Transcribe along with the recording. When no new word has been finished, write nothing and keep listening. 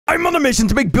I'm on a mission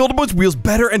to make buildables wheels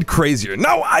better and crazier.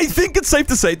 Now, I think it's safe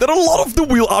to say that a lot of the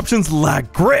wheel options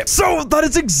lack grip. So that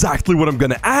is exactly what I'm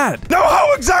gonna add. Now,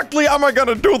 how exactly am I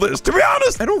gonna do this? To be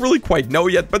honest, I don't really quite know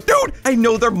yet, but dude, I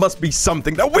know there must be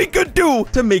something that we could do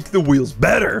to make the wheels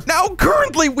better. Now,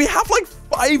 currently, we have like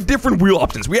 5 different wheel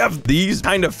options. We have these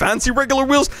kind of fancy regular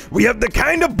wheels. We have the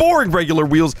kind of boring regular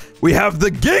wheels. We have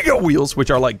the Giga wheels, which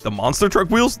are like the monster truck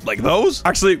wheels, like those.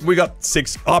 Actually, we got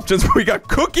 6 options. We got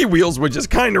cookie wheels, which is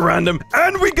kind of random.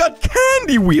 And we got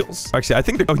candy wheels. Actually, I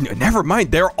think, oh, never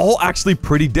mind. They're all actually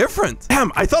pretty different.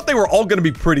 Damn, I thought they were all going to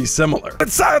be pretty similar. But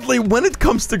sadly, when it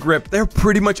comes to grip, they're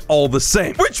pretty much all the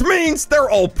same, which means they're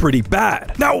all pretty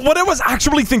bad. Now, what I was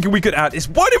actually thinking we could add is,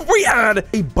 what if we add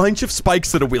a bunch of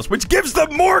spikes to the wheels, which gives them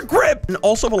more grip and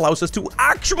also allows us to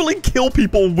actually kill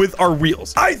people with our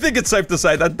wheels. I think it's safe to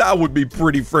say that that would be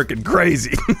pretty freaking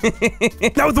crazy.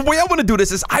 Now, the way I want to do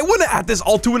this is I want to add this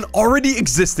all to an already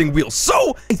existing wheel.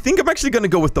 So I think I'm actually going to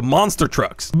go with the monster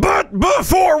trucks. But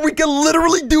before we can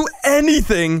literally do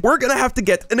anything, we're going to have to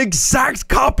get an exact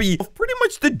copy of pretty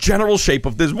much the general shape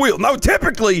of this wheel. Now,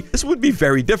 typically, this would be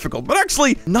very difficult, but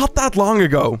actually not that long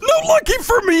ago. No, lucky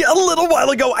for me, a little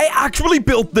while ago, I actually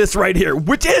built this right here,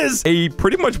 which is a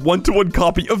pretty much one-to-one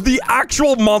copy of the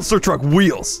actual monster truck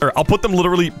wheels. Or I'll put them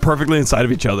literally perfectly inside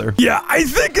of each other. Yeah, I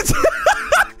think it's...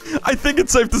 I think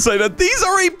it's safe to say that these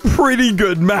are a pretty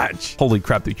good match. Holy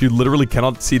crap, dude. You literally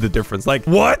cannot see the difference. Like,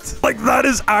 what? Like, that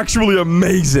is actually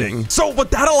amazing. So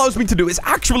what that allows me to do is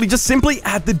actually just simply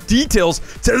add the details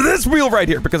to this wheel right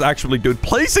here. Because actually, dude,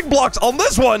 placing blocks on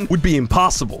this one would be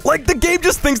impossible. Like, the game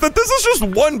just thinks that this is just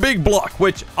one big block,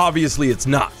 which obviously it's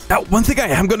not. Now, one thing I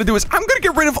am going to do is I'm going to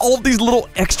get rid of all of these little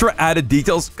extra added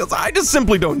details because I just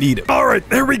simply don't need it. All right,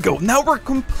 there we go. Now we're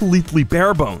completely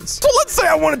bare bones. So let's say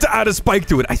I wanted to add a spike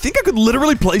to it. I think I could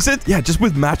literally place it, yeah, just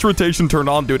with match rotation turned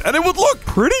on, dude, and it would look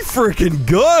pretty freaking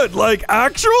good. Like,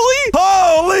 actually,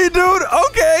 holy dude,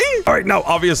 okay. All right, now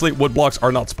obviously wood blocks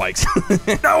are not spikes.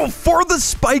 Now for the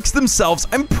spikes themselves,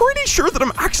 I'm pretty sure that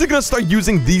I'm actually gonna start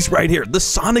using these right here, the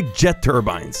sonic jet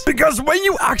turbines, because when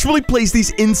you actually place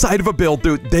these inside of a build,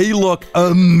 dude, they look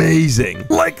amazing.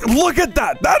 Like, look at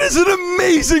that. That is an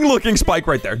amazing looking spike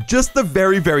right there, just the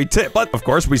very tip. But of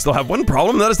course, we still have one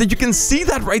problem, that is that you can see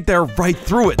that right there, right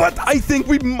through it. But I think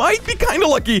we might be kind of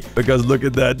lucky because look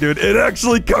at that, dude. It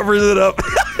actually covers it up.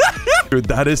 Dude,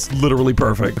 that is literally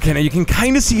perfect. Okay, now you can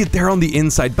kind of see it there on the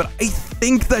inside, but I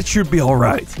think that should be all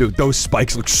right. Dude, those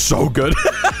spikes look so good.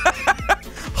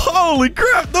 Holy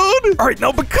crap, dude. All right,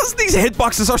 now because these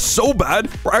hitboxes are so bad,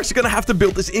 we're actually gonna have to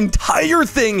build this entire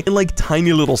thing in like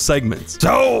tiny little segments.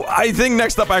 So I think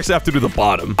next up I actually have to do the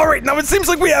bottom. All right, now it seems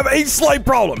like we have a slight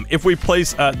problem. If we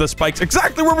place the spikes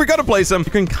exactly where we gotta place them,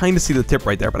 you can kind of see the tip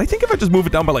right there. But I think if I just move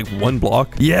it down by like 1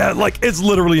 block, yeah, like it's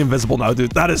literally invisible now,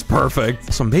 dude. That is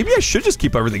perfect. So maybe I should just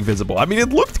keep everything visible. I mean, it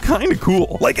looked kind of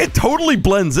cool. Like it totally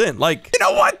blends in. Like, you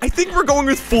know what? I think we're going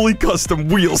with fully custom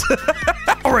wheels.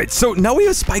 All right, so now we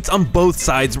have spikes on both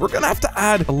sides. We're gonna have to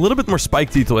add a little bit more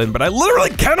spike detail in, but I literally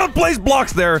cannot place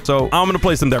blocks there, so I'm gonna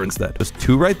place them there instead. Just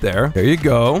 2 right there. There you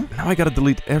go. Now I gotta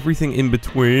delete everything in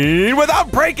between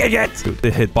without breaking it. Dude, the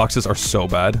hitboxes are so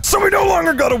bad. So we no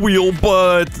longer got a wheel,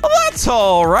 but that's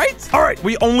all right. All right,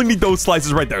 we only need those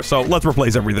slices right there, so let's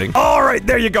replace everything. All right,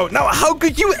 there you go. Now, how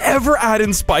could you ever add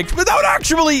in spikes without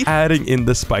actually adding in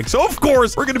the spikes? So, of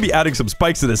course, we're gonna be adding some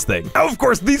spikes to this thing. Now, of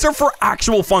course, these are for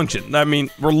actual function. I mean,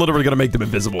 we're literally gonna make them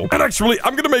invisible. And actually,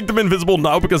 I'm gonna make them invisible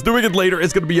now because doing it later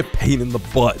is gonna be a pain in the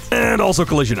butt. And also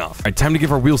collision off. All right, time to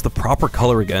give our wheels the proper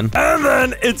color again. And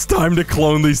then it's time to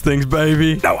clone these things,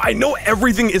 baby. Now, I know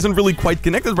everything isn't really quite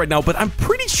connected right now, but I'm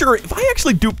pretty sure if I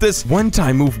actually dupe this one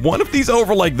time, move one of these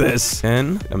over like this,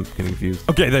 and I'm getting confused.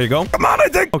 Okay, there you go. Come on, I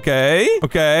think.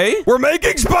 Okay. We're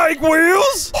making spike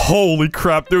wheels. Holy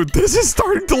crap, dude. This is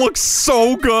starting to look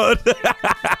so good.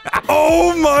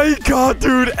 Oh my god,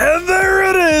 dude. And there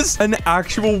it is. An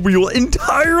actual wheel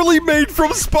entirely made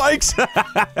from spikes.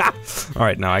 All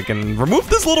right, now I can remove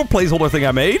this little placeholder thing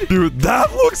I made. Dude,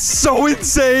 that looks so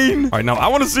insane. All right, now I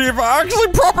want to see if I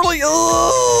actually properly...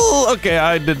 okay,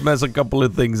 I did mess a couple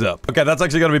of things up. Okay, that's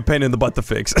actually going to be a pain in the butt to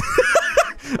fix.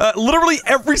 Literally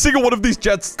every single one of these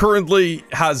jets currently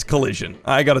has collision.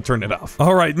 I gotta turn it off.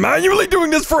 All right, manually doing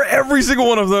this for every single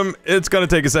one of them. It's gonna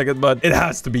take a second, but it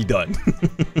has to be done.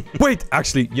 Wait,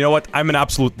 actually, you know what? I'm an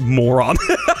absolute moron.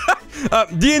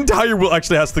 The entire wheel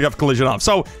actually has to have collision off,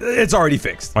 so it's already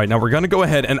fixed. All right, now we're gonna go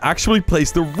ahead and actually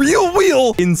place the real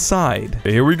wheel inside.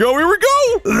 Here we go.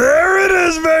 There it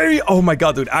is, baby. Oh my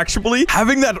god, dude. Actually,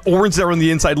 having that orange there on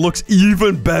the inside looks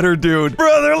even better, dude.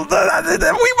 Brother, we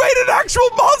made an actual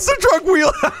monster truck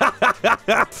wheel.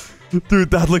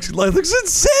 Dude, that looks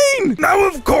insane. Now,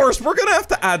 of course, we're gonna have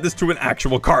to add this to an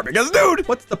actual car because, dude,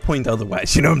 what's the point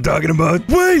otherwise? You know what I'm talking about?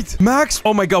 Wait, Max.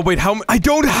 Oh my God, wait, I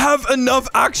don't have enough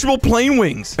actual plane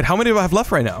wings. Wait, how many do I have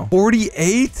left right now?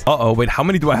 48? Uh-oh, wait, how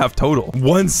many do I have total?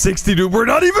 160, dude. We're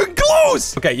not even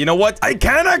close. Okay, you know what? I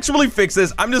can actually fix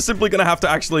this. I'm just simply gonna have to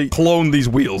actually clone these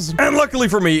wheels. And luckily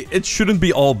for me, it shouldn't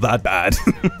be all that bad.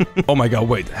 Oh my God,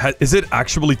 wait. Is it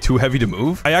actually too heavy to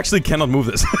move? I actually cannot move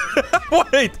this.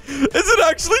 Wait, is it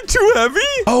actually too heavy?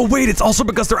 Oh, wait, it's also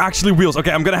because they're actually wheels.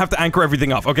 Okay, I'm gonna have to anchor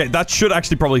everything off. Okay, that should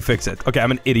actually probably fix it. Okay,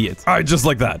 I'm an idiot. All right, just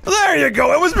like that. There you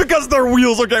go. It was because they're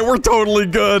wheels. Okay, we're totally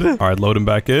good. All right, load them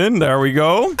back in. There we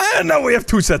go. And now we have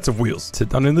 2 sets of wheels. Sit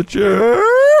down in the chair.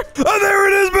 Oh, there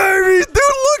it is, baby. Dude,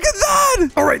 look at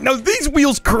that. All right, now these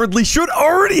wheels currently should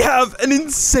already have an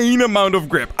insane amount of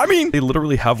grip. I mean, they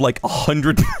literally have like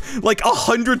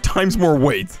 100 times more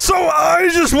weight. So I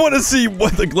just want to see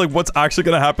what what's actually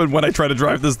gonna happen when I try to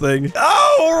drive this thing.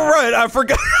 Oh, right, I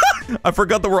forgot. I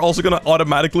forgot that we're also gonna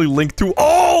automatically link to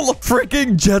all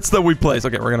freaking jets that we place.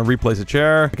 Okay, we're gonna replace a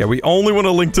chair. Okay, we only want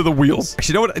to link to the wheels.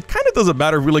 Actually, you know what? It kind of doesn't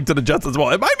matter if we link to the jets as well.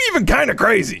 It might be even kind of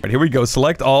crazy. All right, here we go.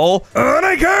 Select all. And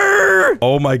I care.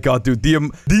 Oh my God, dude.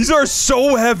 These are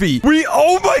so heavy.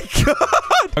 Oh my God.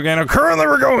 Okay, now currently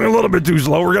we're going a little bit too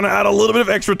slow. We're gonna add a little bit of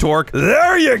extra torque.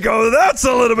 There you go. That's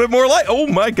a little bit more light. Oh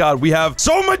my God, we have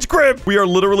so much grip. We are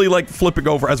literally like flipping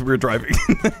over as we were driving.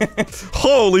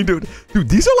 Holy dude. Dude,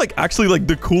 these are like actually like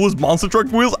the coolest monster truck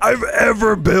wheels I've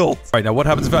ever built. All right, now what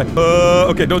happens if I...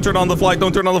 okay, don't turn on the flight.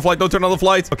 Don't turn on the flight. Don't turn on the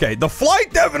flight. Okay, the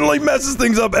flight definitely messes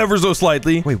things up ever so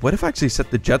slightly. Wait, what if I actually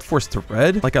set the jet force to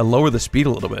red? Like I lower the speed a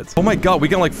little bit. Oh my God, we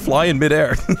can like fly in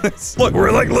midair. Look,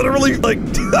 we're like literally like...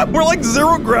 we're like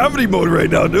 0 gravity mode right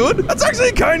now, dude. That's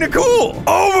actually kind of cool.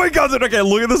 Oh my God, dude. Okay,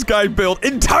 look at this guy built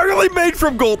entirely made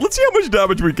from gold. Let's see how much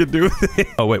damage we can do.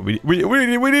 Oh wait, we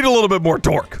need a little bit more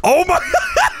torque. Oh my...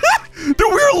 Dude,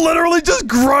 we're literally just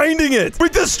grinding it. We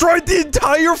destroyed the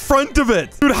entire front of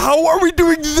it. Dude, how are we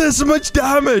doing this much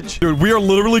damage? Dude, we are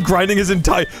literally grinding his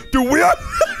entire... Dude, we are...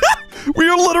 We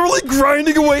are literally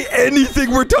grinding away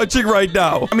anything we're touching right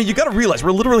now. I mean, you gotta realize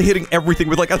we're literally hitting everything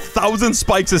with like 1,000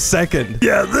 spikes a second.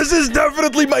 Yeah, this is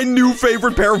definitely my new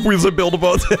favorite pair of wheels I build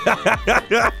about.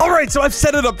 All right, so I've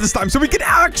set it up this time so we can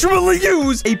actually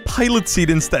use a pilot seat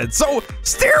instead. So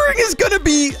steering is gonna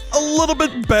be a little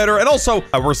bit better. And also,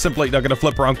 we're simply not gonna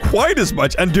flip around quite as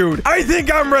much. And dude, I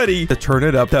think I'm ready to turn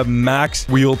it up to max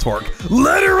wheel torque.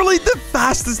 Literally the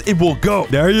fastest it will go.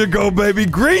 There you go, baby.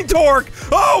 Green torque.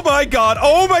 Oh my God.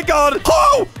 Oh my God.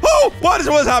 Oh, what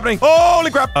is happening? Holy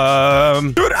crap.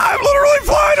 Dude, I'm literally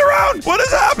flying around. What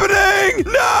is happening?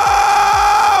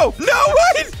 No,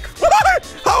 wait.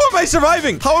 What? How am I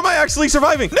surviving? How am I actually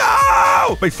surviving?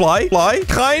 No! Wait, fly?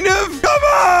 Kind of? Come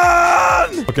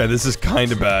on! Okay, this is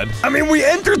kind of bad. I mean, we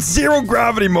entered 0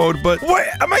 gravity mode, but wait,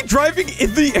 am I driving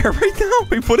in the air right now?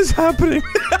 Wait, what is happening?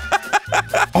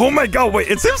 Oh my God, wait,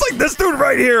 it seems like this dude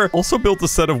right here also built a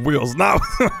set of wheels. Now,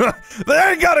 they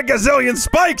ain't got a gazillion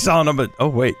spikes on them, but oh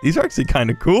wait, these are actually kind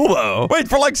of cool though. Wait,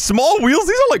 for like small wheels,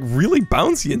 these are like really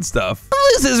bouncy and stuff.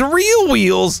 This is real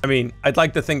wheels. I mean, I'd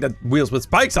like to think that wheels with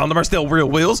spikes on them are still real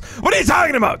wheels. What are you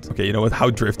talking about? Okay, you know what? How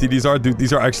drifty these are? Dude,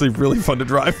 these are actually really fun to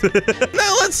drive.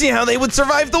 Now, let's see how they would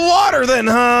survive the water then,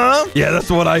 huh? Yeah, that's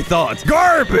what I thought.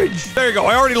 Garbage. There you go.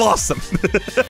 I already lost them.